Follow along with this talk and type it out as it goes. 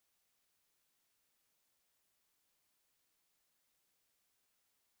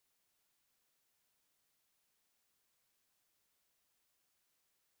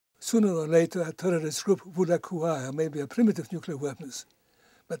sooner or later a terrorist group would acquire maybe a primitive nuclear weapons.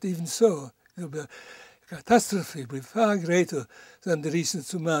 But even so, it will be a catastrophe will be far greater than the recent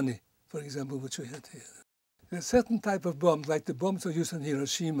tsunami, for example, which we had here. There are certain type of bombs, like the bombs that are used in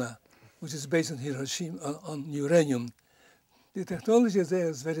Hiroshima, which is based on uranium. The technology there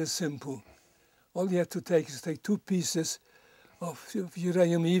is very simple. All you have to take is take two pieces of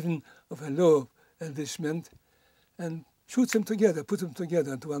uranium, even of a low enrichment, and shoot them together, put them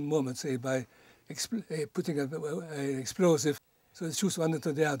together into one moment, say by putting an explosive, so it shoots one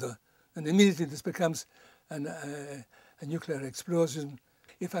into the other. And immediately this becomes a nuclear explosion.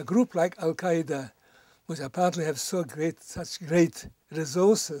 If a group like Al-Qaeda, which apparently have such great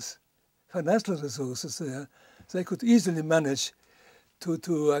resources, financial resources there, they could easily manage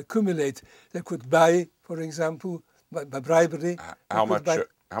to accumulate. They could buy, for example, by bribery. How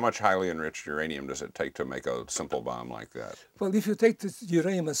much highly enriched uranium does it take to make a simple bomb like that? Well, if you take this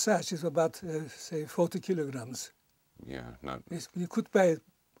uranium as such, it's about, say, 40 kilograms. Yeah, not. You could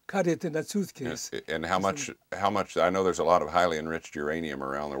carry it in a suitcase. And how much? I know there's a lot of highly enriched uranium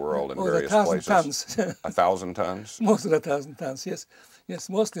around the world in various 1,000 places. tons. 1,000 tons? Most of 1,000 tons, yes. Yes,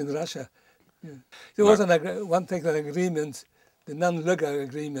 mostly in Russia. Yeah. There was one technical agreement, the non-legal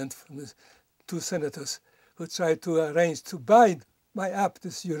agreement from the two senators who tried to arrange to buy up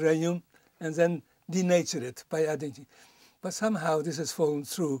this uranium and then denature it by adding. But somehow this has fallen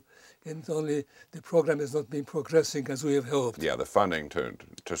through, and only the program has not been progressing as we have hoped. Yeah, the funding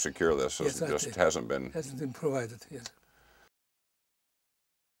to secure this yes, just hasn't been provided. Yes.